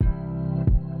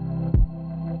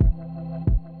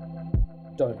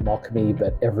Don't mock me,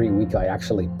 but every week I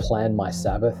actually plan my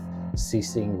Sabbath,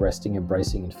 ceasing, resting,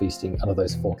 embracing, and feasting under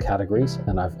those 4 categories.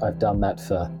 And I've done that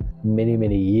for many,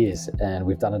 many years. And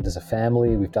we've done it as a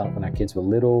family. We've done it when our kids were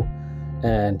little.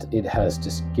 And it has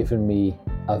just given me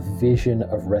a vision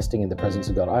of resting in the presence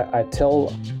of God. I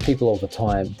tell people all the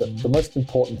time that the most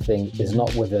important thing is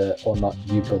not whether or not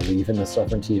you believe in the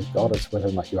sovereignty of God, it's whether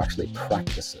or not you actually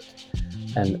practice it.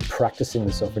 And practicing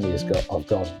the sovereignty of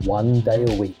God one day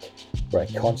a week, where I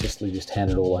consciously just hand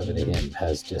it all over to Him,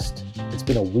 it's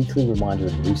been a weekly reminder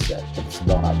and reset. It's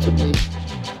not up to me.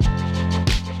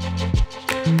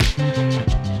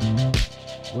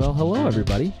 Well, hello,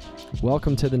 everybody.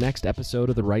 Welcome to the next episode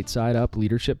of the Right Side Up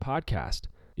Leadership Podcast.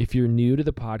 If you're new to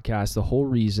the podcast, the whole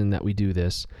reason that we do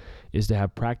this is to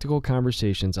have practical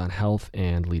conversations on health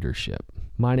and leadership.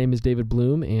 My name is David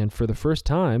Bloom, and for the first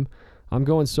time, I'm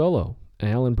going solo.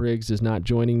 Alan Briggs is not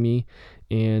joining me,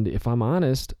 and if I'm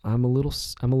honest, I'm a little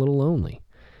lonely.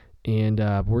 And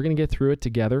we're going to get through it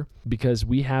together because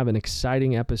we have an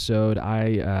exciting episode.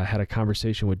 I had a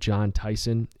conversation with Jon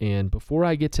Tyson, and before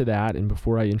I get to that and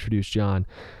before I introduce Jon,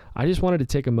 I just wanted to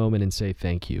take a moment and say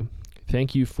thank you.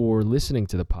 Thank you for listening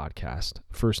to the podcast,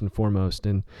 first and foremost,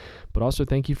 but also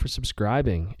thank you for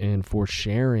subscribing and for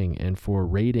sharing and for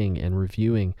rating and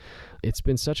reviewing. It's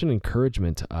been such an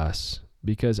encouragement to us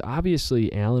because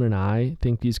obviously Alan and I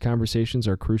think these conversations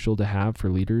are crucial to have for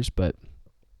leaders, but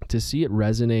to see it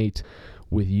resonate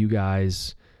with you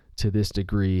guys to this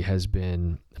degree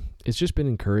it's just been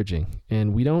encouraging.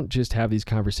 And we don't just have these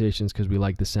conversations because we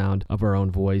like the sound of our own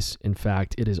voice. In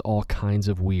fact, it is all kinds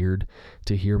of weird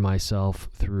to hear myself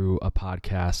through a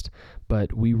podcast,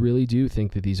 but we really do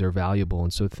think that these are valuable.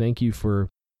 And so thank you for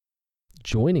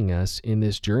joining us in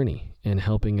this journey and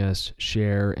helping us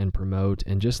share and promote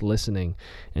and just listening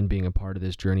and being a part of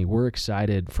this journey. We're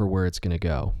excited for where it's going to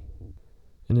go.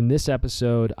 And in this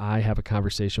episode, I have a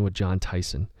conversation with Jon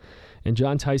Tyson. And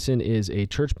Jon Tyson is a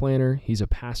church planner, he's a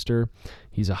pastor,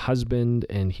 he's a husband,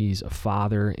 and he's a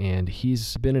father, and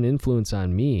he's been an influence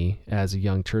on me as a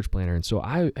young church planner. And so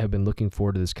I have been looking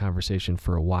forward to this conversation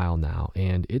for a while now,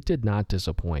 and it did not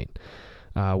disappoint.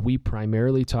 We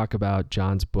primarily talk about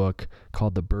Jon's book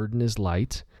called The Burden is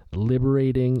Light,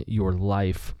 Liberating Your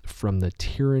Life from the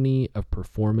Tyranny of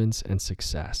Performance and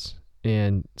Success.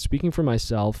 And speaking for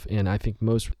myself, and I think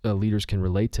most leaders can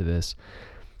relate to this,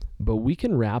 but we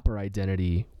can wrap our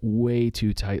identity way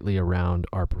too tightly around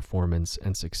our performance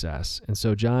and success. And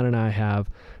so Jon and I have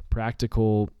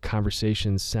practical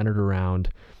conversations centered around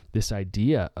this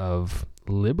idea of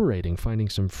liberating, finding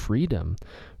some freedom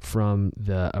from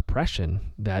the oppression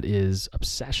that is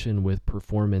obsession with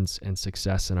performance and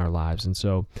success in our lives. And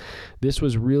so this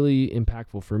was really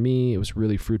impactful for me. It was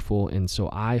really fruitful. And so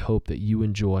I hope that you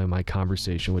enjoy my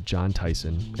conversation with Jon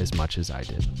Tyson as much as I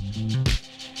did.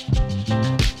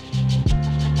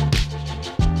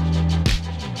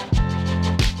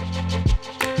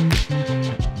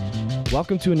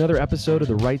 Welcome to another episode of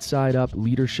the Right Side Up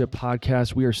Leadership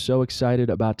Podcast. We are so excited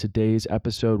about today's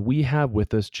episode. We have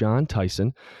with us Jon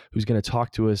Tyson, who's going to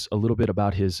talk to us a little bit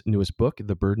about his newest book,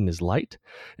 The Burden is Light,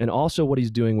 and also what he's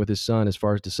doing with his son as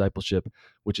far as discipleship,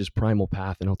 which is Primal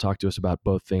Path, and he'll talk to us about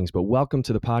both things. But welcome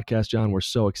to the podcast, Jon. We're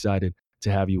so excited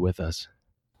to have you with us.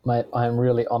 Mate, I'm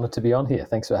really honored to be on here.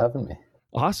 Thanks for having me.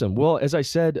 Awesome. Well, as I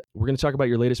said, we're going to talk about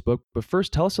your latest book, but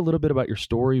first tell us a little bit about your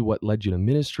story, what led you to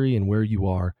ministry, and where you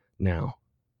are now.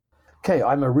 Okay,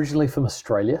 I'm originally from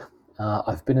Australia.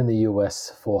 I've been in the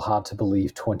US for, hard to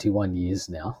believe, 21 years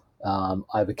now.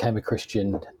 I became a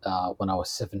Christian when I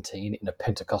was 17 in a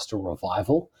Pentecostal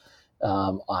revival.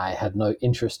 I had no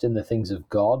interest in the things of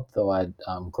God, though I'd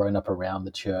grown up around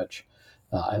the church.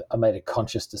 I made a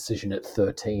conscious decision at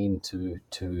 13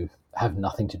 to have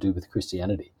nothing to do with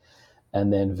Christianity.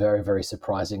 And then very, very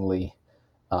surprisingly,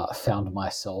 found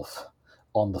myself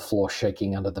on the floor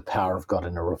shaking under the power of God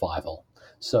in a revival.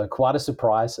 So quite a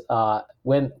surprise.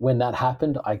 When that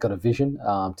happened, I got a vision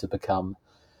to become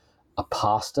a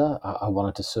pastor. I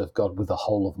wanted to serve God with the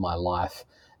whole of my life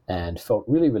and felt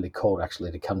really, really called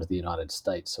actually to come to the United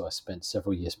States. So I spent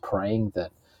several years praying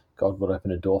that God would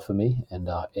open a door for me, and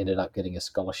ended up getting a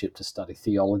scholarship to study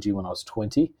theology when I was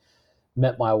 20.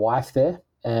 Met my wife there,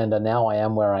 and now I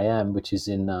am where I am, which is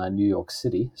in New York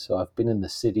City. So I've been in the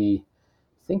city,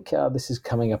 I think this is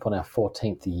coming up on our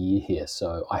 14th year here.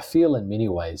 So I feel in many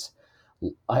ways,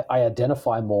 I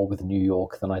identify more with New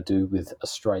York than I do with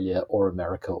Australia or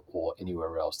America or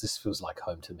anywhere else. This feels like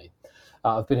home to me.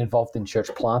 I've been involved in church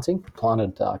planting,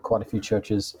 planted quite a few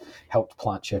churches, helped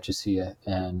plant churches here,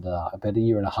 and about a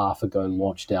year and a half ago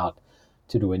launched out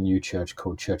to do a new church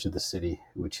called Church of the City,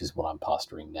 which is what I'm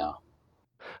pastoring now.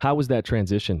 How was that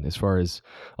transition as far as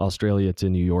Australia to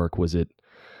New York? Was it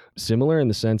similar in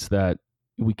the sense that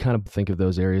we kind of think of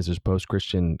those areas as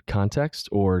post-Christian context,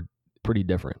 or pretty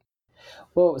different?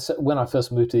 Well, so when I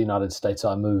first moved to the United States,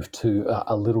 I moved to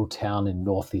a little town in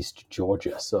northeast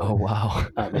Georgia. So Oh, wow.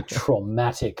 a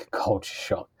traumatic culture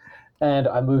shock. And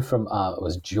I moved from, it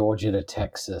was Georgia to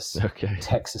Texas, Okay.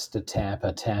 Texas to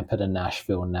Tampa, Tampa to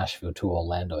Nashville, Nashville to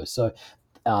Orlando. So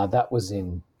that was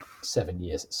in 7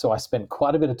 years. So I spent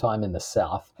quite a bit of time in the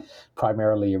South,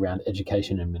 primarily around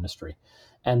education and ministry.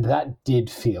 And that did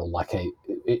feel like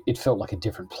it felt like a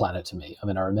different planet to me. I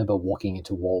mean, I remember walking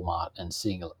into Walmart and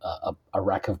seeing a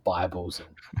rack of Bibles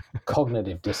and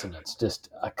cognitive dissonance. Just,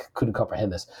 I couldn't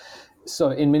comprehend this.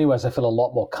 So in many ways, I feel a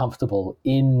lot more comfortable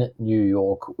in New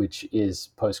York, which is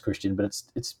post-Christian, but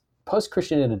it's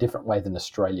post-Christian in a different way than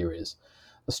Australia is.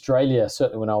 Australia,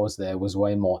 certainly when I was there, was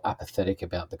way more apathetic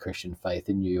about the Christian faith.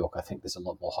 In New York, I think there's a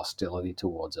lot more hostility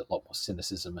towards it, a lot more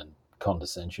cynicism and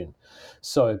condescension.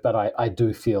 So, but I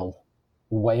do feel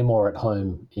way more at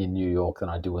home in New York than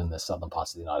I do in the southern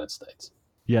parts of the United States.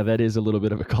 Yeah, that is a little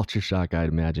bit of a culture shock, I'd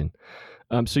imagine.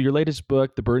 So your latest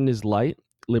book, The Burden is Light,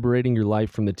 Liberating Your Life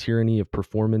from the Tyranny of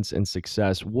Performance and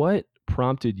Success. What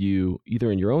prompted you,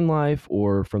 either in your own life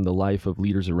or from the life of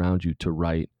leaders around you, to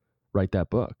write that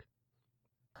book?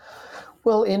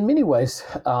 Well, in many ways,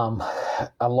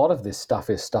 a lot of this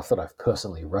stuff is stuff that I've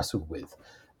personally wrestled with.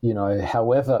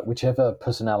 Whichever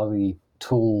personality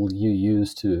tool you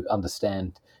use to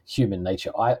understand human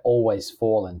nature, I always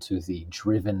fall into the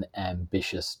driven,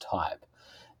 ambitious type.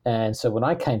 And so when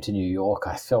I came to New York,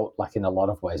 I felt like in a lot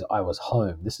of ways I was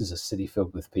home. This is a city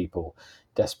filled with people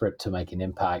desperate to make an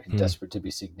impact, desperate to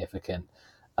be significant,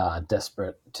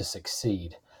 desperate to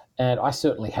succeed. And I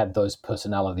certainly had those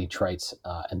personality traits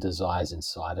and desires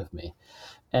inside of me.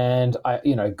 And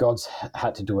God's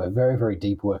had to do a very, very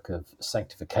deep work of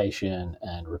sanctification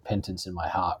and repentance in my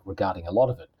heart regarding a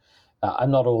lot of it. I'm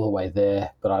not all the way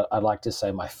there, but I'd like to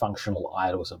say my functional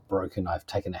idols are broken. I've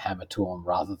taken a hammer to them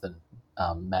rather than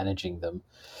managing them.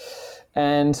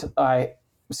 And a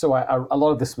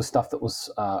lot of this was stuff that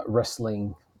was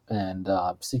wrestling and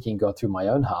seeking God through my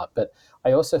own heart. But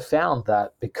I also found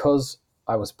that because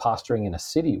I was pastoring in a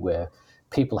city where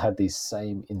people had these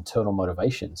same internal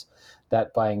motivations,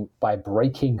 that by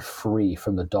breaking free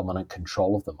from the dominant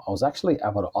control of them, I was actually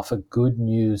able to offer good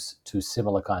news to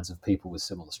similar kinds of people with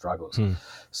similar struggles.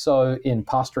 So in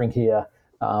pastoring here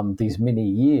these many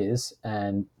years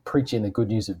and preaching the good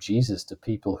news of Jesus to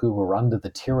people who were under the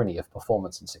tyranny of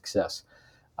performance and success,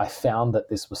 I found that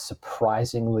this was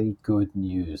surprisingly good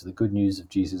news. The good news of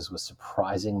Jesus was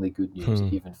surprisingly good news,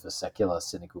 even for secular,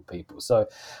 cynical people. So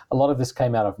a lot of this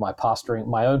came out of my pastoring,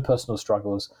 my own personal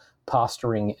struggles,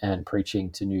 pastoring and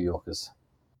preaching to New Yorkers.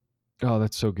 Oh,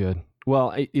 that's so good.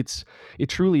 Well, it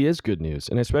truly is good news,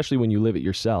 and especially when you live it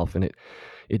yourself, and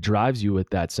it drives you with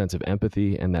that sense of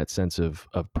empathy and that sense of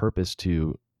purpose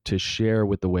to share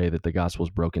with the way that the gospel's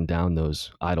broken down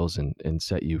those idols and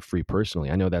set you free personally.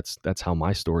 I know that's how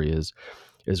my story is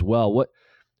as well.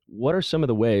 What are some of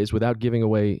the ways, without giving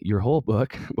away your whole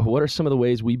book, but what are some of the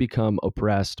ways we become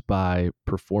oppressed by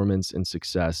performance and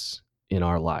success in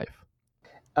our life?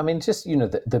 I mean, just,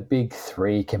 the big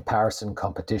three: comparison,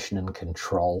 competition, and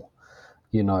control.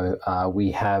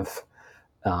 We have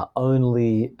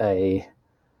only a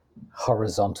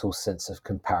horizontal sense of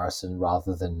comparison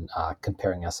rather than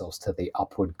comparing ourselves to the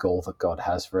upward goal that God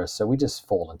has for us. So we just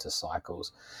fall into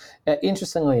cycles.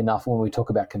 Interestingly enough, when we talk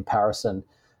about comparison,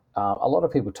 a lot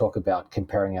of people talk about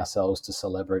comparing ourselves to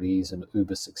celebrities and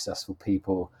uber successful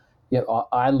people.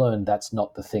 I learned that's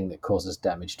not the thing that causes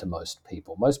damage to most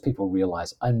people. Most people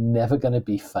realize I'm never going to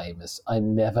be famous.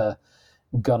 I'm never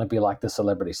going to be like the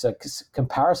celebrity. So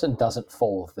comparison doesn't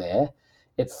fall there.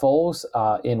 It falls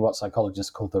in what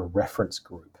psychologists call the reference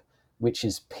group, which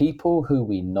is people who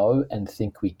we know and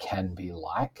think we can be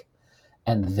like,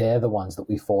 and they're the ones that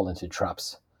we fall into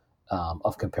traps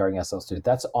of comparing ourselves to.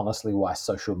 That's honestly why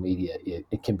social media,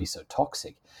 it can be so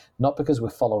toxic. Not because we're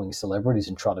following celebrities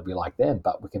and trying to be like them,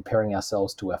 but we're comparing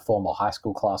ourselves to our former high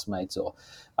school classmates or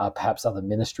perhaps other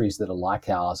ministries that are like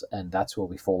ours, and that's where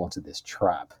we fall into this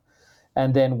trap.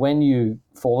 And then when you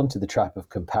fall into the trap of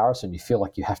comparison, you feel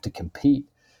like you have to compete.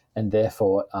 And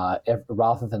therefore,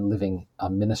 rather than living a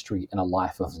ministry and a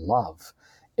life of love,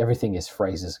 everything is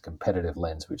phrased as a competitive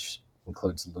lens, which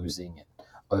includes losing and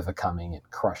overcoming and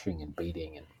crushing and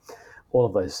beating and all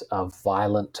of those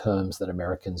violent terms that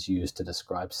Americans use to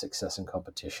describe success and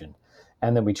competition.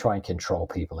 And then we try and control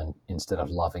people instead of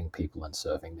loving people and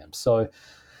serving them. So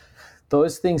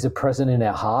those things are present in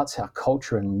our hearts, our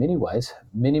culture in many ways,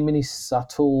 many, many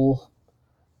subtle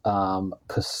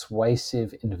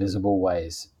persuasive, invisible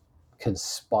ways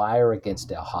conspire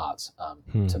against our hearts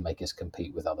to make us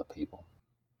compete with other people.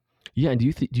 Yeah, and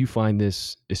do you find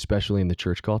this, especially in the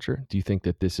church culture? Do you think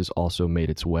that this has also made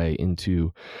its way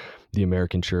into the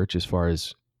American church as far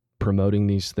as promoting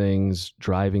these things,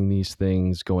 driving these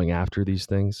things, going after these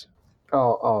things?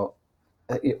 100%.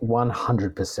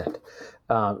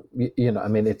 I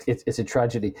mean, it's a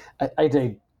tragedy.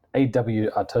 A.W.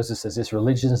 Tozer says this: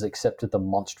 religion has accepted the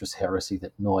monstrous heresy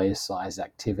that noise, size,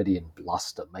 activity, and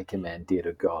bluster make a man dear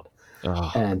to God.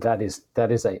 Oh. And that is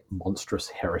a monstrous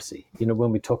heresy.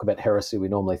 When we talk about heresy, we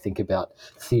normally think about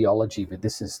theology, but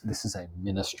this is a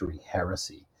ministry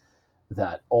heresy,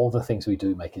 that all the things we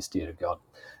do make us dear to God.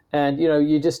 And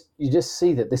you just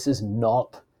see that this is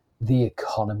not the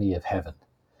economy of heaven.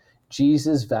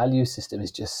 Jesus' value system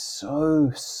is just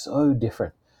so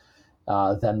different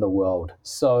than the world.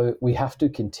 So we have to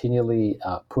continually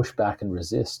push back and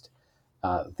resist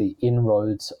the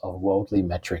inroads of worldly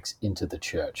metrics into the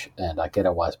church, and get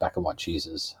our eyes back on what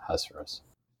Jesus has for us.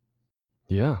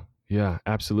 Yeah,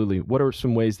 absolutely. What are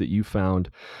some ways that you found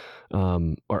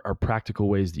are practical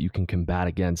ways that you can combat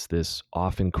against this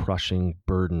often crushing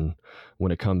burden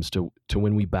when it comes to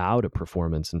when we bow to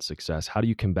performance and success? How do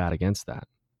you combat against that?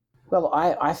 Well,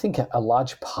 I think a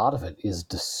large part of it is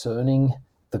discerning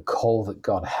the call that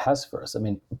God has for us. I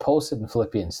mean, Paul said in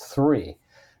Philippians 3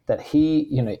 that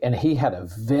he had a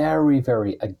very,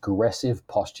 very aggressive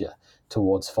posture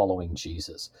towards following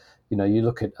Jesus. You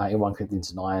look at in 1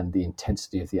 Corinthians 9, the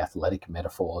intensity of the athletic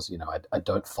metaphors. I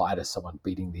don't fight as someone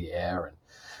beating the air, and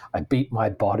I beat my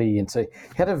body. And so he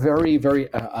had a very, very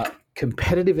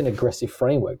competitive and aggressive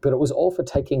framework, but it was all for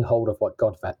taking hold of what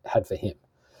God had for him.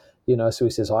 So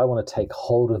he says, I want to take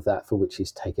hold of that for which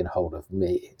he's taken hold of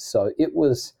me. So it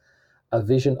was a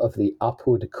vision of the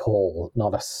upward call,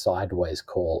 not a sideways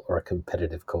call or a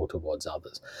competitive call towards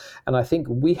others. And I think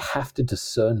we have to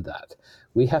discern that.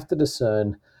 We have to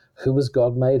discern who has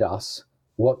God made us,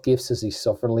 what gifts has he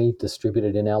sovereignly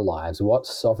distributed in our lives, what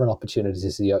sovereign opportunities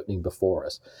is he opening before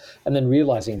us, and then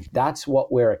realizing that's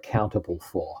what we're accountable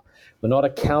for. We're not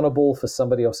accountable for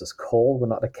somebody else's call. We're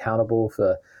not accountable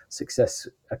for success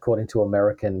according to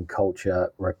American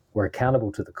culture. We're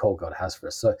accountable to the call God has for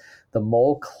us. So the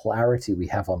more clarity we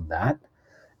have on that,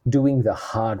 doing the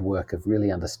hard work of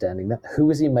really understanding that, who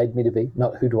has he made me to be,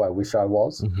 not who do I wish I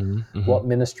was. What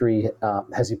ministry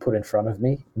has he put in front of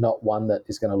me, not one that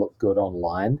is going to look good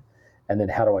online. And then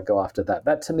how do I go after that?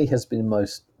 That to me has been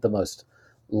the most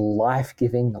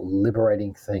life-giving,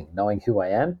 liberating thing, knowing who I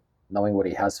am, knowing what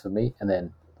he has for me, and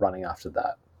then running after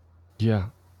that. Yeah.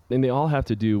 And they all have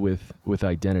to do with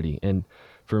identity. And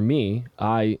for me,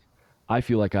 I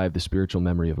feel like I have the spiritual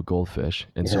memory of a goldfish.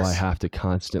 And so I have to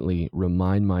constantly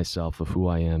remind myself of who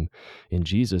I am in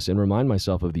Jesus, and remind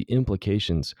myself of the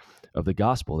implications of the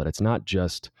gospel, that it's not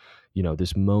just,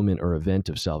 this moment or event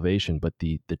of salvation, but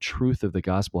the truth of the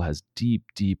gospel has deep,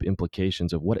 deep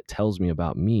implications of what it tells me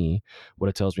about me, what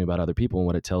it tells me about other people, and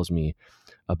what it tells me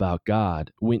about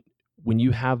God. When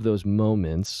you have those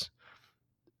moments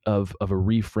of a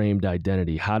reframed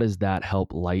identity, how does that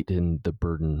help lighten the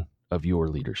burden of your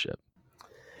leadership?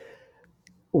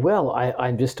 Well,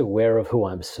 I'm just aware of who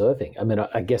I'm serving. I mean,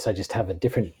 I guess I just have a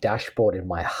different dashboard in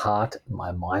my heart,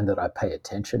 my mind, that I pay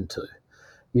attention to.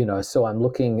 So I'm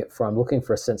looking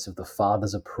for a sense of the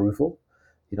Father's approval.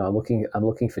 I'm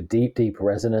looking for deep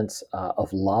resonance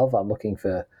of love. I'm looking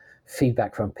for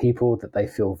feedback from people that they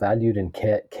feel valued and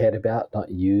cared about, not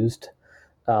used.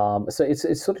 So it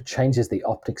sort of changes the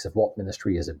optics of what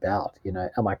ministry is about.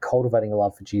 Am I cultivating a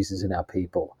love for Jesus in our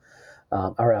people?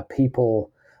 Are our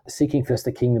people seeking first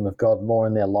the kingdom of God more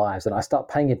in their lives? And I start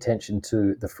paying attention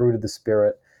to the fruit of the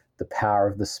Spirit, the power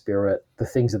of the Spirit, the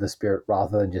things of the Spirit,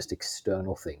 rather than just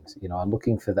external things. I'm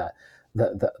looking for that,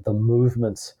 the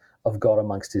movements of God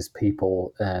amongst his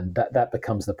people, and that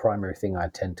becomes the primary thing I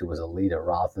attend to as a leader,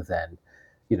 rather than,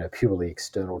 purely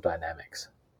external dynamics.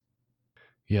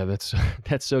 Yeah, that's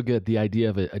so good. The idea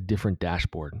of a different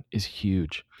dashboard is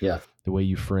huge. Yeah. The way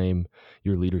you frame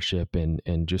your leadership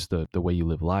and just the way you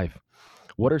live life.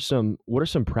 What are some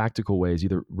practical ways,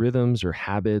 either rhythms or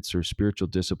habits or spiritual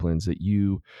disciplines, that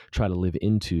you try to live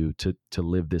into to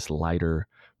live this lighter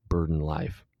burden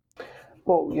life?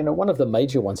 Well, one of the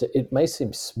major ones, it may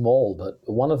seem small, but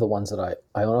one of the ones that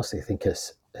I honestly think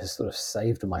has sort of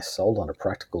saved my soul on a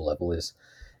practical level is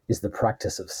the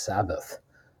practice of Sabbath.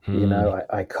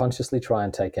 I consciously try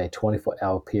and take a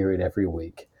 24-hour period every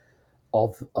week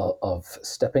of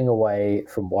stepping away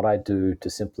from what I do to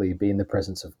simply be in the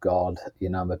presence of God.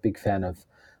 I'm a big fan of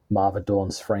Marva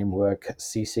Dawn's framework: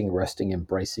 ceasing, resting,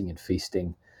 embracing, and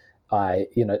feasting.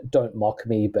 Don't mock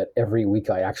me, but every week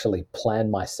I actually plan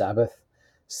my Sabbath,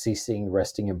 ceasing,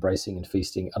 resting, embracing, and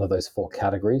feasting under those 4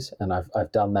 categories. And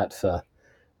I've done that for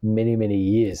many, many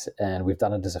years. And we've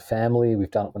done it as a family.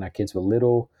 We've done it when our kids were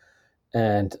little.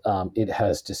 And it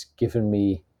has just given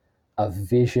me a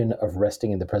vision of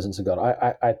resting in the presence of God.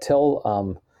 I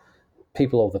tell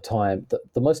people all the time that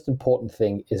the most important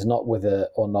thing is not whether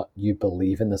or not you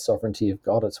believe in the sovereignty of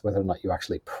God, it's whether or not you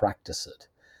actually practice it.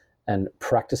 And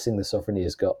practicing the sovereignty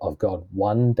of God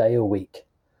one day a week,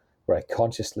 where I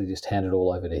consciously just hand it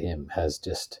all over to Him,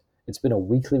 it's been a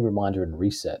weekly reminder and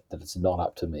reset that it's not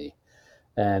up to me.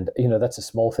 And, that's a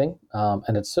small thing.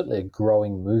 And it's certainly a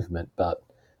growing movement, but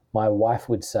my wife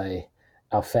would say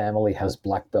our family has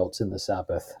black belts in the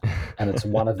Sabbath, and it's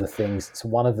one of the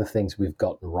things we've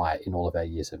gotten right in all of our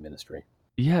years of ministry.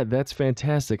 Yeah, that's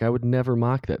fantastic. I would never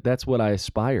mock that. That's what I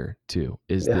aspire to,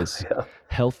 is this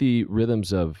healthy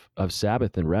rhythms of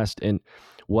Sabbath and rest. And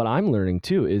what I'm learning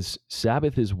too is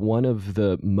Sabbath is one of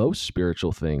the most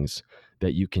spiritual things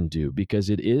that you can do, because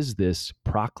it is this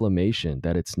proclamation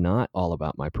that it's not all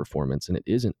about my performance, and it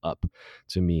isn't up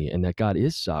to me, and that God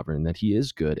is sovereign, that He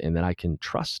is good, and that I can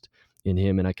trust in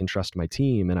Him, and I can trust my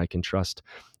team, and I can trust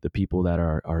the people that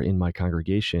are in my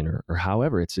congregation, or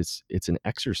however. It's an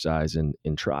exercise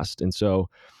in trust. And so,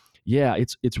 yeah,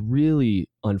 it's really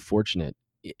unfortunate,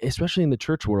 especially in the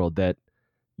church world, that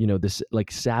this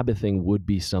like Sabbathing would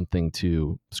be something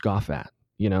to scoff at.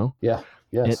 Yeah.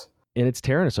 Yes. And it's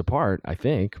tearing us apart, I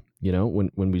think,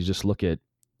 when we just look at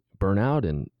burnout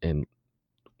and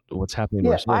what's happening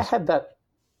to our souls. I had that.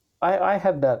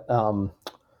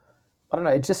 I don't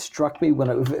know. It just struck me when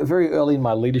it was very early in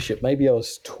my leadership. Maybe I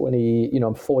was 20.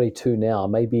 I'm 42 now.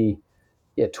 Maybe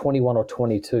 21 or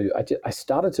 22. I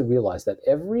started to realize that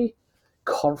every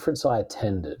conference I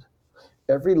attended,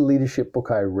 every leadership book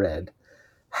I read,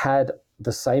 had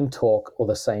the same talk or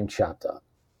the same chapter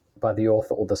by the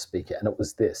author or the speaker, and it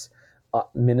was this: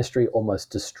 ministry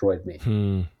almost destroyed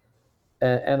me.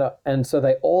 And so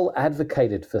they all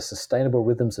advocated for sustainable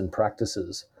rhythms and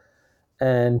practices,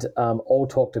 and all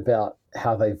talked about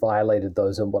how they violated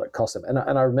those and what it cost them. And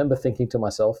I remember thinking to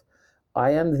myself,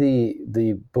 I am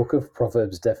the book of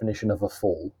Proverbs definition of a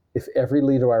fool if every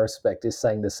leader I respect is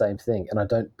saying the same thing and I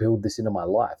don't build this into my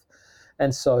life.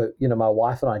 And so, my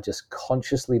wife and I just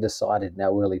consciously decided in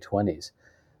our early 20s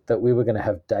that we were going to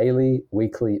have daily,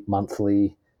 weekly,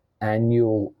 monthly,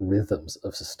 annual rhythms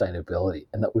of sustainability,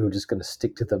 and that we were just going to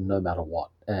stick to them no matter what.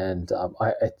 And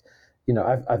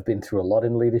I've been through a lot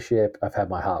in leadership. I've had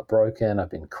my heart broken.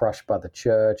 I've been crushed by the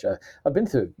church. I've been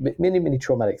through many, many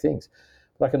traumatic things.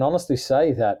 But I can honestly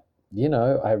say that,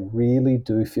 I really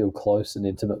do feel close and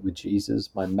intimate with Jesus.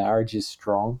 My marriage is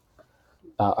strong.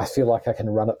 I feel like I can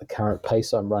run at the current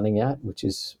pace I'm running at, which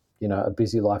is, a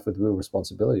busy life with real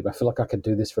responsibility. But I feel like I could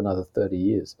do this for another 30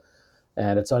 years.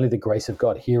 And it's only the grace of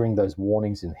God, hearing those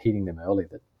warnings and heeding them early,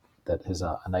 that has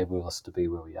enabled us to be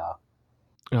where we are.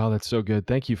 Oh, that's so good.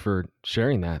 Thank you for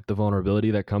sharing that, the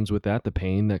vulnerability that comes with that, the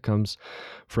pain that comes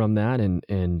from that,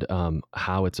 and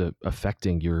how it's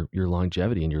affecting your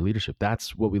longevity and your leadership.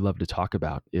 That's what we love to talk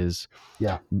about, is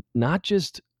not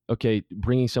just,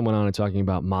 bringing someone on and talking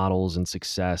about models and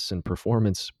success and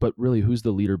performance, but really who's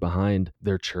the leader behind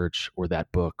their church or that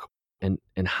book,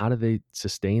 and how do they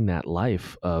sustain that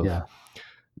life of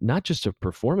not just of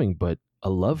performing, but a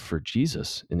love for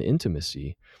Jesus and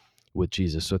intimacy with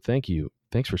Jesus. So thank you.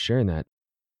 Thanks for sharing that.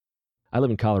 I live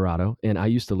in Colorado, and I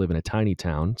used to live in a tiny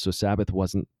town, so Sabbath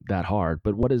wasn't that hard.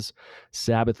 But what does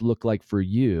Sabbath look like for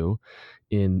you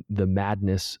in the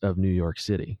madness of New York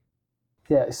City?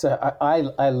 Yeah, so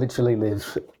I literally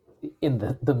live in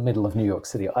the middle of New York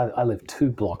City. I live 2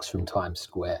 blocks from Times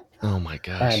Square. Oh my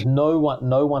gosh. And no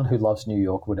one who loves New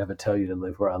York would ever tell you to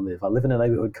live where I live. I live in a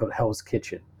neighborhood called Hell's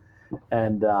Kitchen.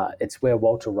 And it's where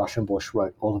Walter Rushenbush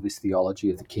wrote all of his theology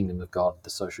of the kingdom of God, the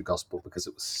social gospel, because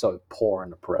it was so poor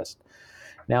and oppressed.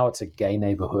 Now it's a gay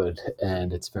neighborhood,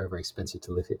 and it's very, very expensive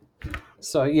to live here.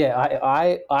 So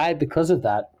I because of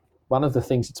that, one of the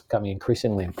things that's becoming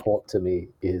increasingly important to me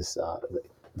is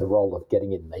the role of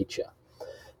getting in nature.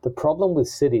 The problem with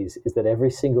cities is that every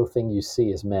single thing you see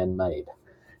is man-made.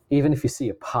 Even if you see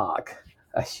a park,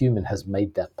 a human has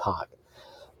made that park.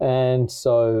 And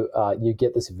so you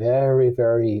get this very,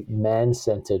 very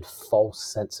man-centered, false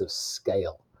sense of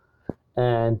scale.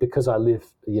 And because I live,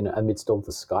 amidst all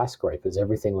the skyscrapers,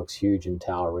 everything looks huge and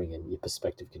towering, and your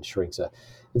perspective can shrink. So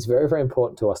it's very, very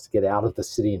important to us to get out of the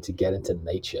city and to get into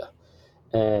nature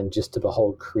and just to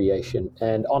behold creation.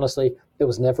 And honestly, it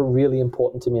was never really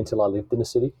important to me until I lived in a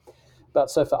city.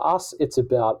 But so for us, it's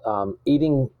about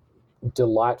eating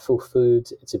delightful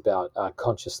foods. It's about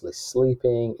consciously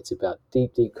sleeping. It's about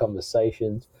deep, deep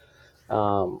conversations.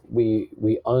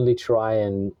 We only try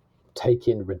and take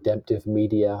in redemptive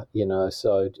media,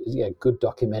 so good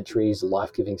documentaries,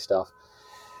 life-giving stuff.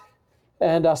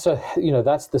 And so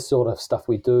that's the sort of stuff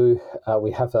we do.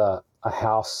 We have a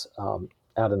house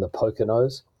out in the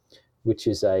Poconos, which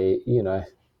is I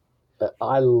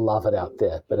love it out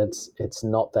there, but it's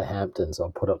not the Hamptons, I'll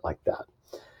put it like that.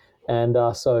 And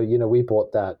so we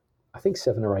bought that, I think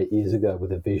 7 or 8 years ago,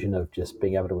 with a vision of just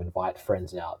being able to invite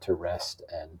friends out to rest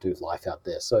and do life out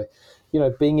there. So,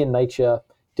 being in nature,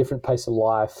 different pace of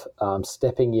life,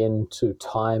 stepping into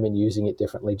time and using it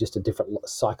differently, just a different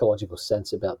psychological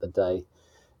sense about the day.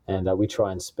 And we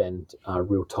try and spend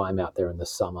real time out there in the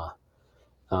summer.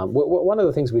 One of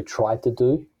the things we've tried to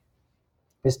do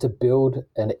is to build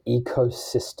an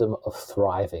ecosystem of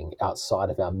thriving outside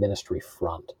of our ministry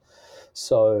front.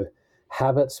 So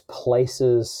habits,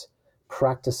 places,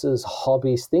 practices,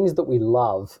 hobbies, things that we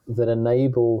love that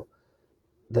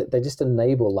they just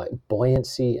enable like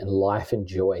buoyancy and life and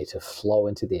joy to flow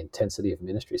into the intensity of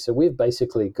ministry. So we've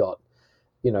basically got,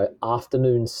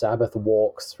 afternoon Sabbath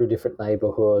walks through different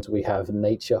neighborhoods. We have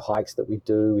nature hikes that we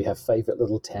do. We have favorite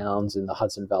little towns in the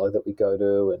Hudson Valley that we go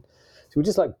to. And so we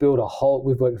just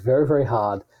we've worked very, very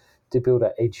hard to build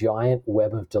a giant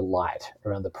web of delight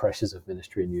around the pressures of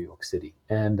ministry in New York City.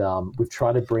 And we've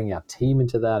tried to bring our team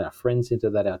into that, our friends into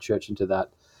that, our church into that.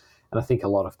 And I think a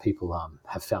lot of people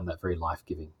have found that very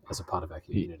life-giving as a part of our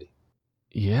community.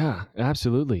 Yeah,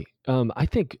 absolutely. I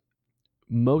think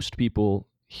most people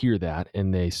hear that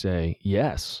and they say,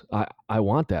 yes, I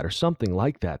want that, or something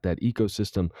like that. That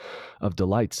ecosystem of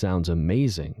delight sounds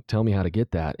amazing. Tell me how to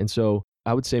get that. And so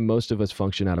I would say most of us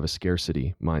function out of a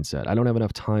scarcity mindset. I don't have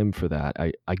enough time for that.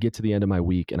 I get to the end of my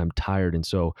week and I'm tired. And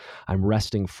so I'm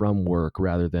resting from work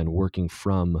rather than working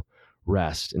from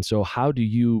rest. And so how do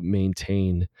you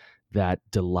maintain that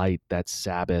delight, that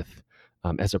Sabbath,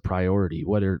 as a priority?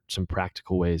 What are some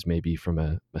practical ways, maybe from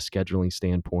a scheduling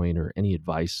standpoint, or any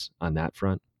advice on that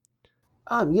front?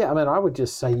 I would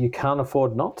just say you can't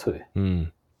afford not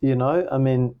to.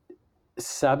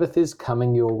 Sabbath is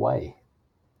coming your way.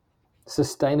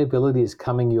 Sustainability is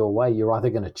coming your way. You're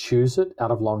either going to choose it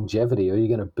out of longevity, or you're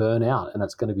going to burn out and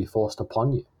it's going to be forced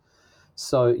upon you.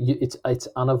 So it's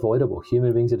unavoidable.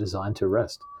 Human beings are designed to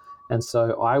rest. And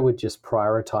so I would just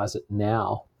prioritize it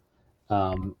now,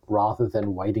 rather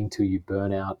than waiting till you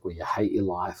burn out or you hate your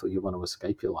life or you want to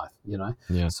escape your life,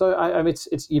 Yeah. So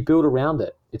it's you build around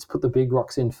it. It's put the big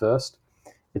rocks in first.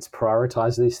 It's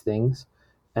prioritize these things,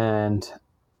 and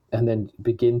then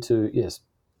begin to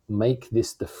make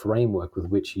this the framework with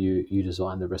which you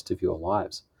design the rest of your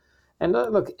lives. And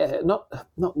look, not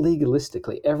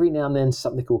legalistically. Every now and then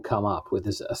something will come up where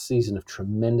there's a season of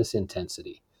tremendous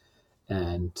intensity,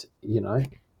 and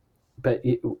but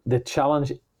the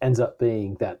challenge ends up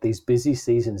being that these busy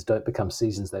seasons don't become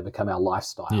seasons, they become our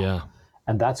lifestyle. Yeah.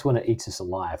 And that's when it eats us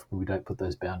alive, when we don't put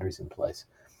those boundaries in place.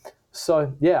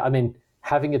 So,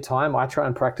 having a time, I try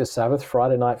and practice Sabbath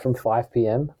Friday night from 5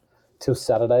 p.m. till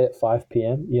Saturday at 5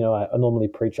 p.m. I normally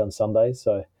preach on Sundays,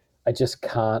 so I just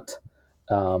can't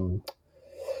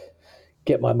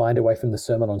get my mind away from the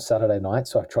sermon on Saturday night.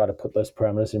 So I try to put those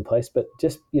parameters in place, but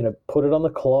just, put it on the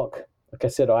clock. Like I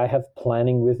said, I have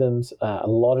planning rhythms, a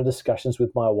lot of discussions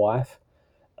with my wife.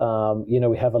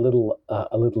 We have a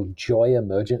little joy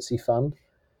emergency fund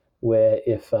where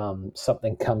if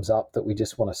something comes up that we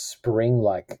just want to spring,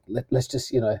 like let's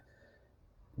just,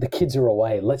 the kids are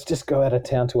away, let's just go out of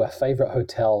town to our favorite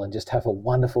hotel and just have a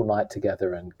wonderful night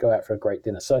together and go out for a great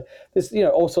dinner. So there's,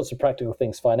 all sorts of practical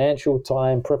things, financial,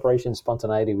 time, preparation,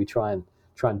 spontaneity. We try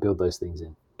and build those things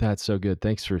in. That's so good.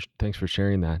 Thanks for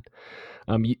sharing that.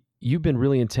 You've been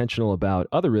really intentional about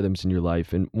other rhythms in your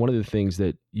life, and one of the things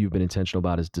that you've been intentional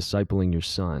about is discipling your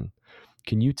son.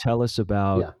 Can you tell us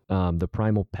about the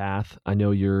Primal Path? I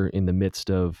know you're in the midst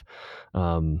of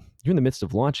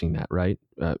launching that, right?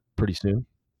 Pretty soon.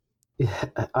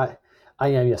 Yeah, I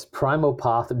am, yes.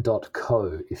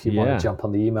 Primalpath.co if you want to jump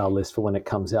on the email list for when it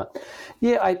comes out.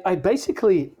 Yeah, I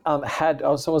basically I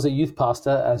was a youth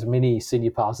pastor, as many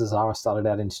senior pastors are. I started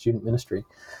out in student ministry,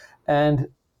 and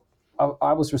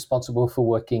I was responsible for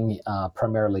working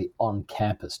primarily on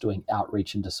campus, doing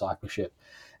outreach and discipleship.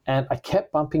 And I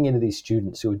kept bumping into these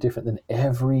students who were different than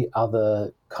every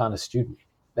other kind of student.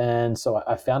 And so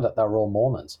I found out they were all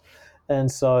Mormons.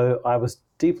 And so I was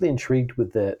deeply intrigued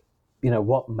with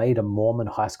what made a Mormon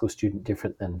high school student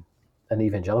different than an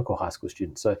evangelical high school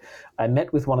student. So I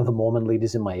met with one of the Mormon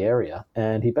leaders in my area,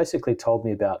 and he basically told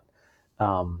me about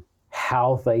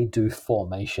how they do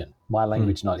formation, my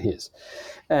language, not his.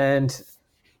 And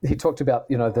he talked about,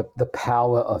 the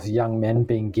power of young men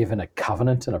being given a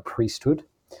covenant and a priesthood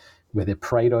where they're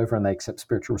prayed over and they accept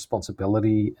spiritual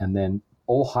responsibility. And then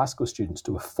all high school students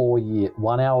do a 4-year,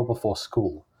 1 hour before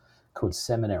school, called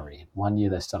seminary. 1 year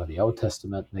they study the Old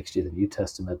Testament, next year the New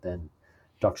Testament, then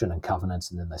Doctrine and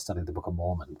Covenants, and then they study the Book of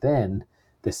Mormon. Then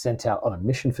they're sent out on a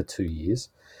mission for 2 years,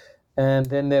 and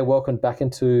then they're welcomed back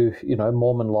into,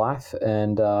 Mormon life,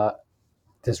 and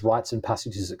there's rites and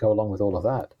passages that go along with all of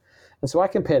that. And so I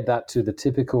compared that to the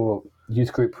typical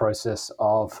youth group process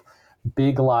of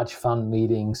big, large fun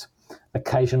meetings,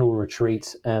 occasional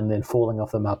retreats, and then falling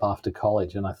off the map after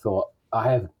college. And I thought,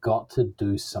 I have got to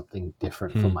do something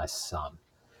different for my son.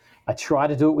 I try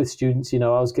to do it with students. I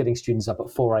was getting students up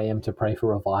at 4 a.m. to pray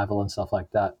for revival and stuff like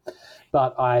that.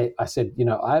 But I said,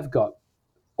 I've got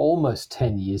almost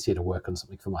 10 years here to work on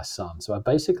something for my son. So I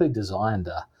basically designed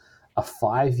a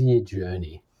 5-year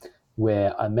journey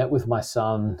where I met with my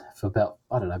son for about,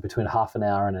 between half an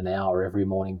hour and an hour every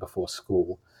morning before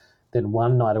school. Then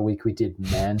one night a week we did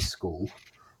man school.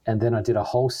 And then I did a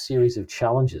whole series of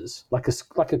challenges, like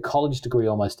a college degree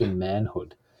almost in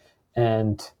manhood.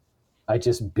 And I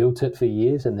just built it for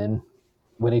years. And then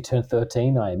when he turned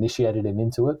 13, I initiated him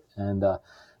into it. And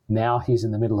now he's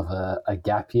in the middle of a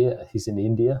gap year. He's in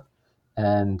India.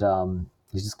 And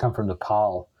he's just come from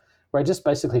Nepal, where I just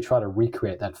basically try to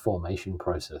recreate that formation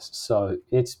process. So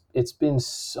it's been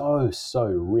so, so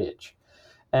rich.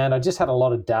 And I just had a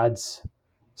lot of dads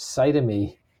say to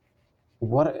me,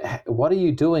 what are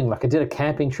you doing? Like, I did a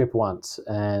camping trip once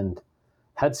and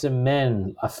had some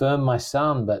men affirm my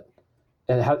son, but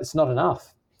it's not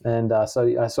enough. And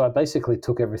so I basically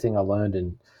took everything I learned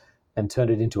and turned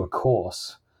it into a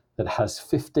course that has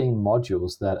 15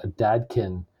 modules that a dad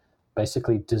can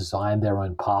basically design their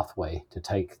own pathway to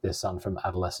take their son from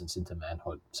adolescence into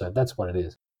manhood. So that's what it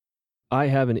is. I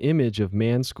have an image of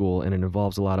man school, and it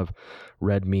involves a lot of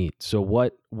red meat. So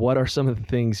what are some of the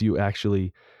things you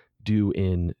actually do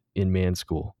in man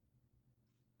school?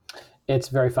 It's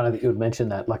very funny that you would mention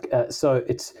that. So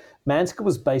man school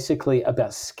was basically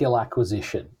about skill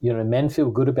acquisition. Men feel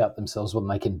good about themselves when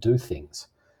they can do things.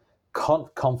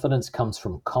 Confidence comes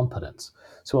from competence.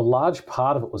 So a large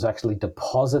part of it was actually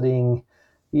depositing.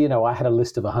 I had a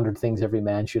list of 100 things every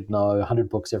man should know, 100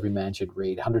 books every man should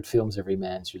read, 100 films every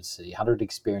man should see, 100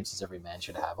 experiences every man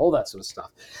should have, all that sort of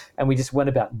stuff. And we just went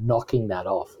about knocking that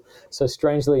off. So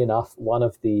strangely enough, one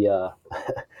of the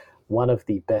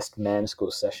best man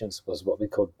school sessions was what we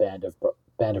called Band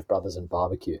of Brothers and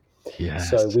Barbecue. Yes.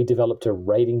 So we developed a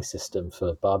rating system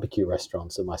for barbecue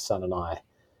restaurants, and my son and I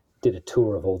did a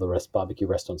tour of all the barbecue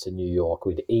restaurants in New York.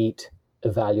 We'd eat,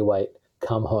 evaluate,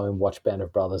 come home, watch Band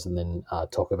of Brothers, and then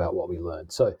talk about what we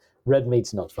learned. So red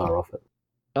meat's not far off it.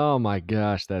 Oh my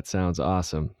gosh, that sounds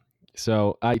awesome.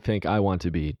 So I think I want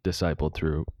to be discipled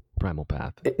through Primal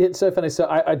Path. It's so funny. So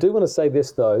I do want to say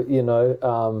this, though,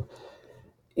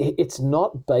 it's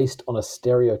not based on a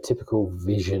stereotypical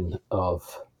vision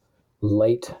of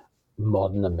late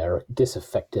modern America,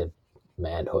 disaffected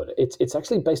manhood. It's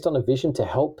actually based on a vision to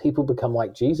help people become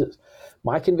like Jesus.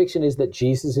 My conviction is that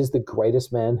Jesus is the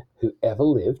greatest man who ever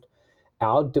lived.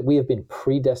 We have been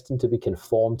predestined to be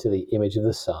conformed to the image of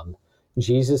the Son.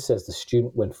 Jesus says the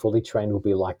student, when fully trained, will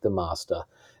be like the master.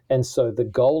 And so the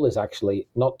goal is actually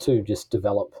not to just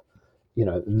develop,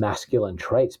 masculine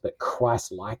traits, but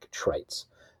Christ-like traits.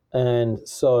 And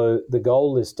so the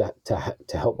goal is to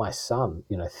help my son,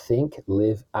 think,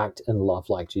 live, act, and love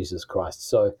like Jesus Christ.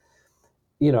 So,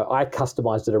 I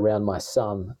customized it around my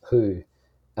son who,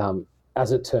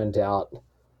 as it turned out,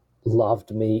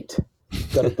 loved meat,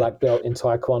 got a black belt in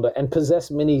Taekwondo, and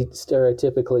possessed many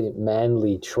stereotypically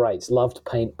manly traits, loved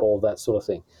paintball, that sort of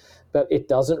thing. But it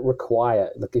doesn't require,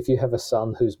 if you have a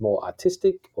son who's more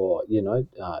artistic or,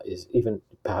 is even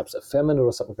perhaps effeminate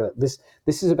or something like that,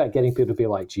 this is about getting people to be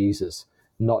like Jesus,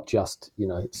 not just,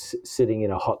 sitting in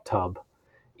a hot tub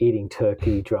eating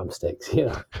turkey drumsticks,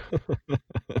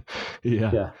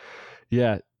 Yeah.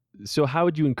 So how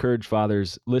would you encourage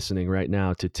fathers listening right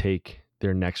now to take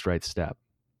their next right step?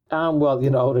 Well,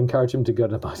 I would encourage them to go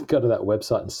to that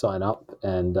website and sign up.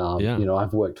 And,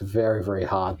 I've worked very, very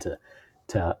hard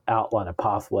to outline a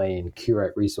pathway and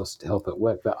curate resources to help it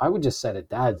work. But I would just say to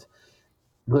dads,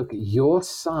 look, your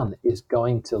son is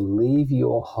going to leave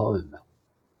your home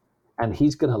and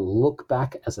he's going to look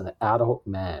back as an adult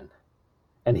man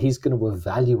and he's going to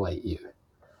evaluate you.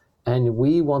 And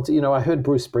we want to, I heard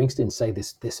Bruce Springsteen say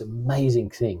this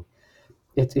amazing thing.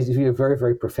 It's very,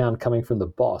 very profound coming from the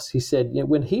boss. He said,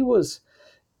 when he was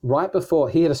right before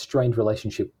he had a strained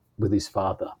relationship with his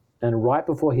father, and right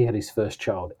before he had his first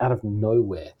child, out of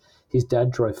nowhere, his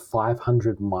dad drove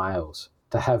 500 miles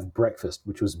to have breakfast,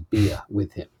 which was beer,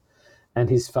 with him. And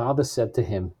his father said to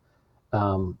him,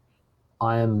 I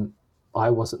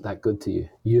wasn't that good to you.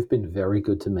 You've been very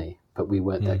good to me, but we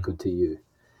weren't that good to you.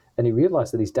 And he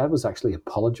realized that his dad was actually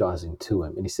apologizing to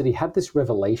him. And he said he had this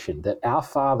revelation that our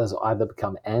fathers either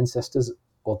become ancestors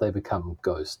or they become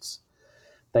ghosts.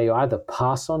 They either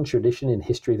pass on tradition in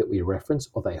history that we reference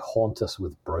or they haunt us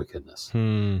with brokenness.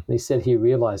 And he said he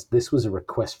realized this was a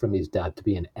request from his dad to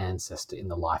be an ancestor in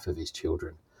the life of his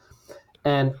children.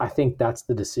 And I think that's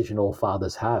the decision all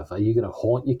fathers have. Are you going to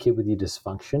haunt your kid with your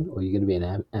dysfunction, or are you going to be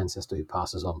an ancestor who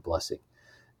passes on blessing?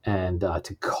 And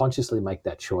to consciously make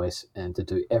that choice and to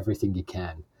do everything you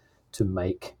can to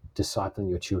make discipling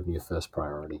your children your first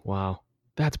priority. Wow.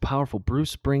 That's powerful.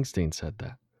 Bruce Springsteen said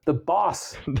that. The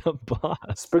boss. The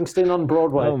boss. Springsteen on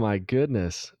Broadway. Oh, my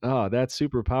goodness. Oh, that's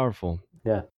super powerful.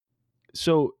 Yeah.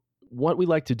 So what we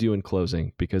like to do in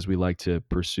closing, because we like to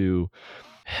pursue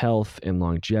health and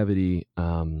longevity,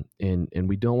 and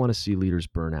we don't want to see leaders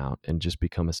burn out and just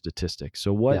become a statistic.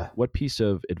 So what piece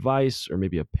of advice, or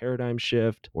maybe a paradigm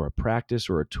shift or a practice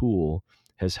or a tool,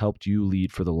 has helped you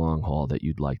lead for the long haul that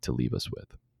you'd like to leave us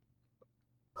with?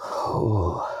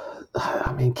 Oh,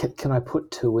 I mean, can I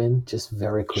put two in just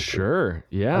very quickly? Sure.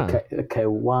 Yeah. Okay.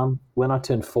 One, when I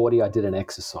turned 40, I did an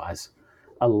exercise,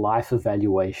 a life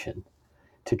evaluation,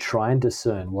 to try and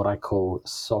discern what I call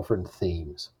sovereign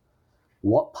themes.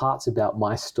 What parts about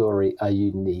my story are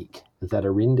unique that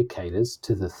are indicators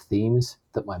to the themes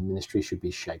that my ministry should be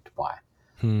shaped by?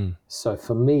 So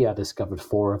for me, I discovered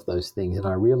 4 of those things, and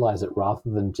I realized that rather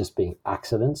than just being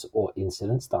accidents or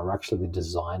incidents, they were actually the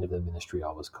design of the ministry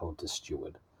I was called to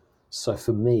steward. So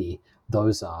for me,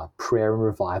 those are prayer and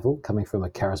revival, coming from a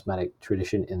charismatic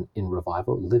tradition in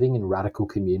revival, living in radical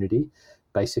community,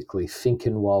 basically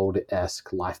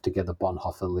Finkenwald-esque life together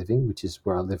Bonhoeffer living, which is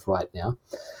where I live right now.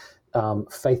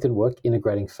 Faith and work,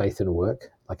 integrating faith and work,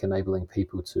 like enabling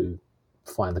people to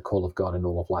find the call of God in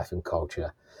all of life and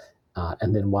culture,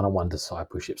 and then one-on-one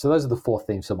discipleship. So those are the 4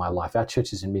 themes of my life. Our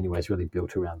church is in many ways really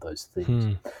built around those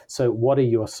themes. So what are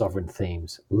your sovereign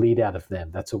themes? Lead out of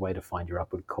them. That's a way to find your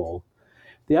upward call.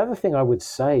 The other thing I would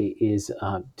say is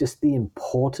just the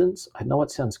importance, I know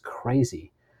it sounds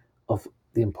crazy, of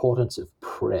the importance of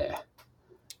prayer.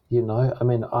 You know, I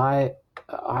mean, I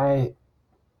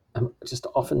am just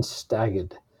often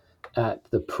staggered at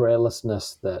the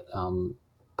prayerlessness that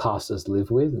pastors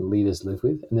live with and leaders live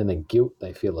with, and then the guilt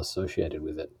they feel associated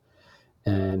with it.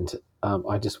 And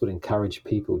I just would encourage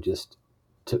people just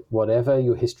to, whatever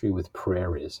your history with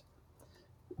prayer is,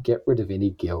 get rid of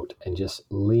any guilt and just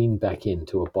lean back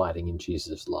into abiding in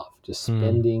Jesus' love, just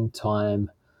spending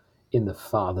time in the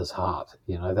Father's heart.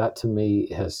 You know, that to me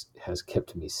has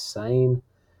kept me sane.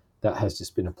 That has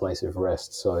just been a place of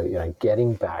rest. So, you know,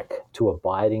 getting back to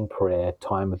abiding prayer,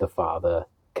 time with the Father,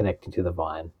 connecting to the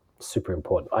vine, super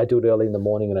important. I do it early in the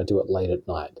morning and I do it late at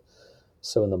night.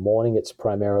 So in the morning, it's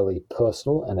primarily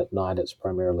personal, and at night, it's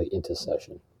primarily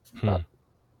intercession. But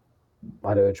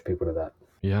I'd urge people to that.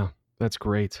 Yeah, that's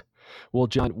great. Well,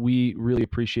 John, we really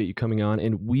appreciate you coming on,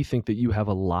 and we think that you have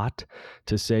a lot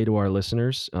to say to our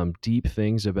listeners, deep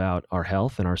things about our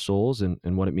health and our souls and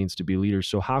what it means to be leaders.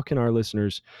 So how can our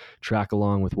listeners track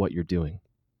along with what you're doing?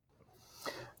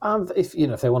 If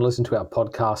they want to listen to our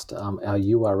podcast, our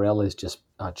URL is just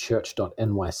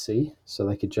church.nyc, so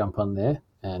they could jump on there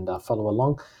and follow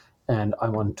along. And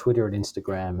I'm on Twitter and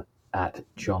Instagram at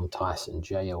John Tyson,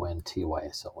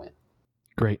 JONTYSON.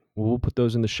 Great. Well, we'll put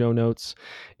those in the show notes.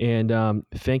 And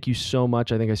thank you so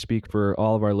much. I think I speak for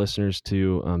all of our listeners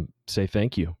to say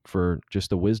thank you for just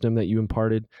the wisdom that you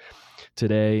imparted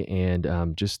today,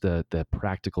 and just the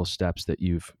practical steps that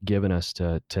you've given us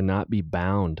to not be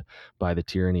bound by the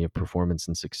tyranny of performance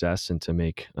and success, and to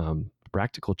make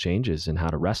practical changes in how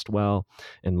to rest well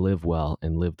and live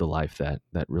the life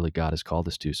that really God has called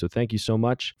us to. So thank you so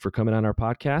much for coming on our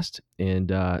podcast.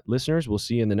 And listeners, we'll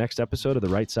see you in the next episode of the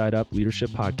Right Side Up Leadership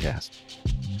Podcast.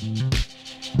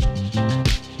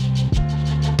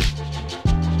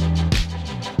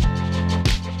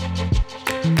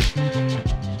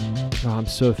 I'm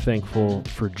so thankful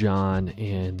for John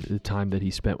and the time that he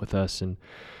spent with us, and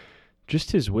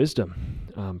just his wisdom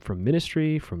from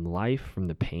ministry, from life, from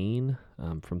the pain,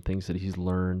 from things that he's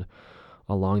learned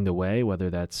along the way, whether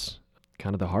that's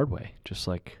kind of the hard way, just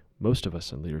like most of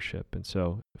us in leadership. And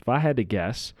so if I had to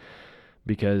guess,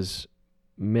 because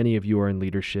many of you are in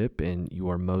leadership and you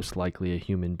are most likely a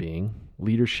human being,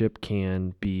 leadership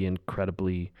can be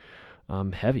incredibly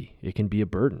heavy. It can be a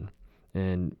burden.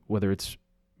 And whether it's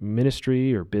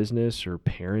ministry or business or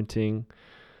parenting,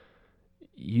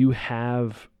 you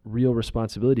have real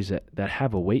responsibilities that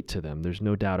have a weight to them. There's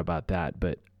no doubt about that.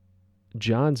 But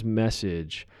John's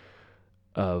message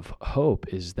of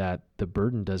hope is that the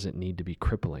burden doesn't need to be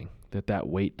crippling, that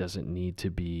weight doesn't need to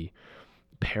be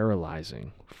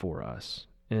paralyzing for us.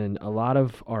 And a lot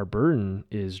of our burden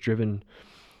is driven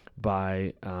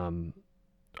by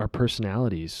our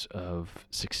personalities of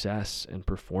success and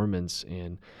performance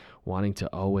and wanting to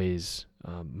always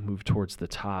move towards the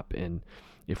top. And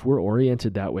if we're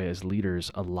oriented that way as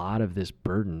leaders, a lot of this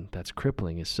burden that's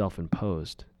crippling is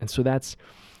self-imposed. And so that's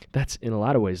in a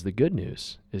lot of ways the good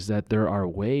news, is that there are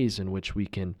ways in which we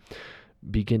can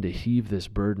begin to heave this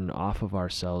burden off of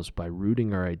ourselves by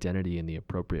rooting our identity in the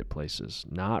appropriate places,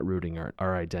 not rooting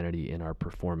our identity in our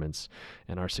performance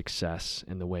and our success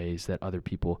in the ways that other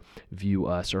people view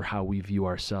us or how we view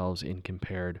ourselves in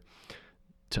compared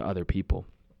to other people.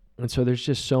 And so there's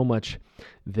just so much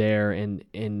there,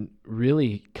 and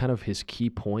really kind of his key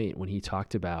point when he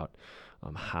talked about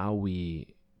how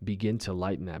we begin to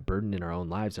lighten that burden in our own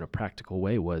lives in a practical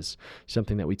way was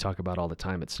something that we talk about all the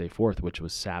time at Stay Forth, which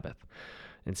was Sabbath.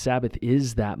 And Sabbath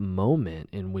is that moment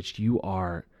in which you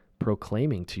are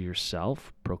proclaiming to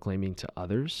yourself, proclaiming to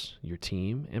others, your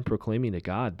team, and proclaiming to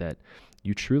God that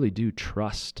you truly do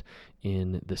trust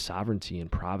in the sovereignty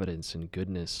and providence and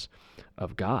goodness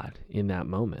of God in that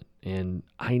moment. And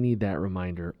I need that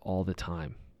reminder all the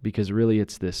time, because really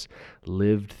it's this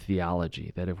lived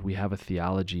theology that if we have a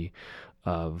theology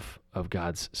of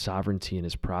God's sovereignty and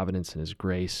his providence and his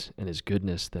grace and his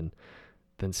goodness, then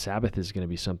Sabbath is going to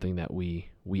be something that we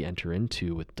enter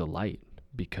into with delight,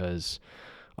 because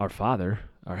our Father,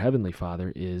 our Heavenly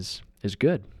Father, is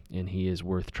good, and he is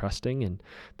worth trusting, and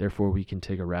therefore we can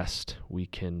take a rest. We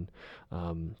can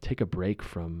take a break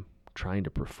from trying to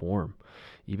perform,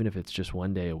 even if it's just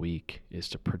one day a week, is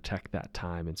to protect that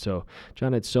time. And so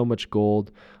John had so much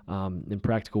gold in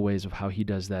practical ways of how he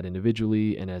does that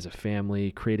individually and as a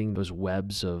family, creating those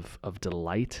webs of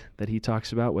delight that he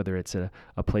talks about, whether it's a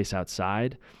place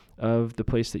outside of the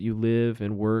place that you live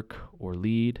and work or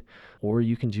lead, or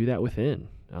you can do that within.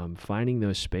 Finding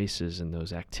those spaces and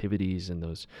those activities and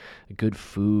those good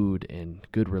food and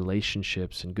good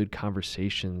relationships and good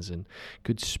conversations and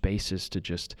good spaces to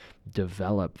just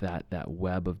develop that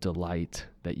web of delight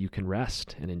that you can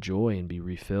rest and enjoy and be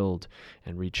refilled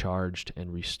and recharged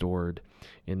and restored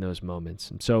in those moments.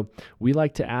 And so we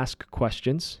like to ask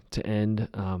questions to end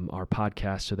our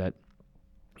podcast so that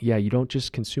you don't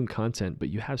just consume content, but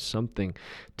you have something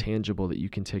tangible that you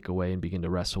can take away and begin to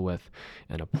wrestle with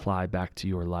and apply back to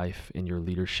your life and your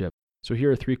leadership. So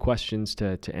here are 3 questions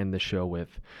to end the show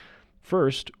with.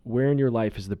 First, where in your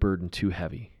life is the burden too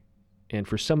heavy? And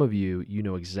for some of you, you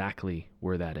know exactly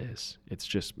where that is. It's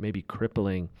just maybe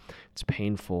crippling, it's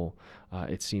painful,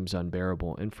 it seems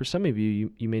unbearable. And for some of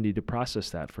you, you may need to process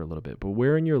that for a little bit. But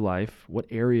where in your life, what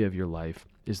area of your life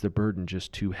is the burden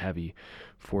just too heavy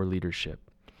for leadership?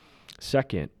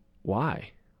 Second,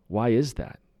 why? Why is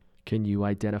that? Can you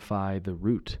identify the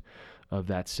root of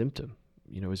that symptom?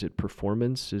 Is it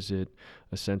performance? Is it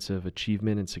a sense of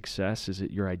achievement and success? Is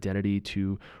it your identity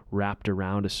wrapped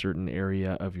around a certain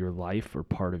area of your life or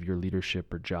part of your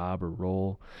leadership or job or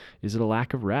role? Is it a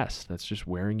lack of rest that's just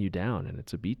wearing you down and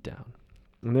it's a beat down?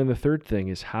 And then the third thing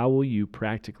is, how will you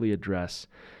practically address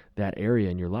that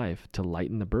area in your life to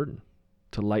lighten the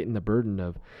burden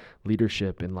of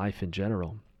leadership and life in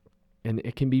general? And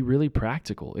it can be really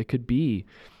practical. It could be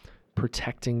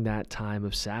protecting that time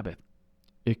of Sabbath.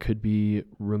 It could be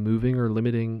removing or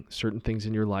limiting certain things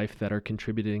in your life that are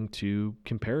contributing to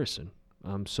comparison,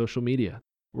 social media.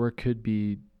 Or it could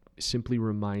be simply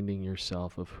reminding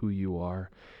yourself of who you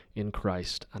are in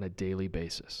Christ on a daily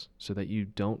basis so that you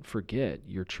don't forget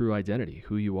your true identity,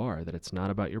 who you are, that it's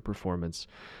not about your performance,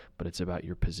 but it's about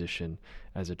your position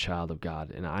as a child of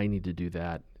God. And I need to do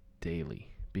that daily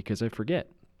because I forget.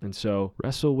 And so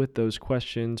wrestle with those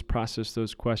questions, process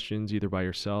those questions either by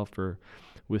yourself or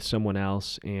with someone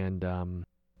else. And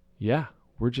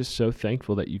we're just so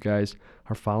thankful that you guys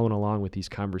are following along with these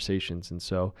conversations. And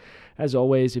so, as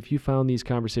always, if you found these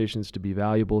conversations to be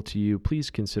valuable to you, please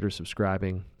consider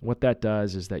subscribing. What that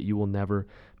does is that you will never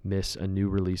miss a new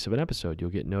release of an episode. You'll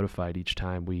get notified each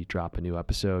time we drop a new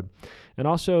episode. And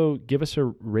also give us a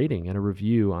rating and a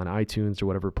review on iTunes or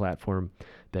whatever platform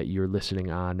that you're listening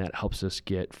on. That helps us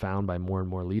get found by more and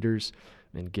more leaders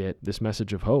and get this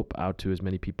message of hope out to as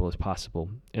many people as possible.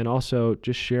 And also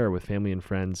just share with family and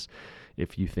friends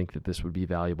if you think that this would be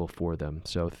valuable for them.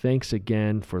 So thanks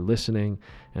again for listening,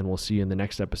 and we'll see you in the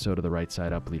next episode of the Right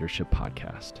Side Up Leadership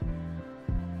Podcast.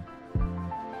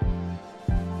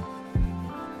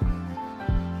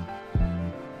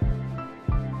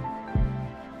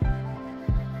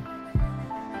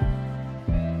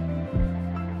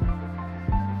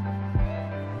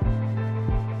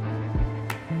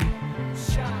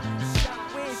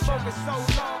 for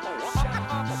so long.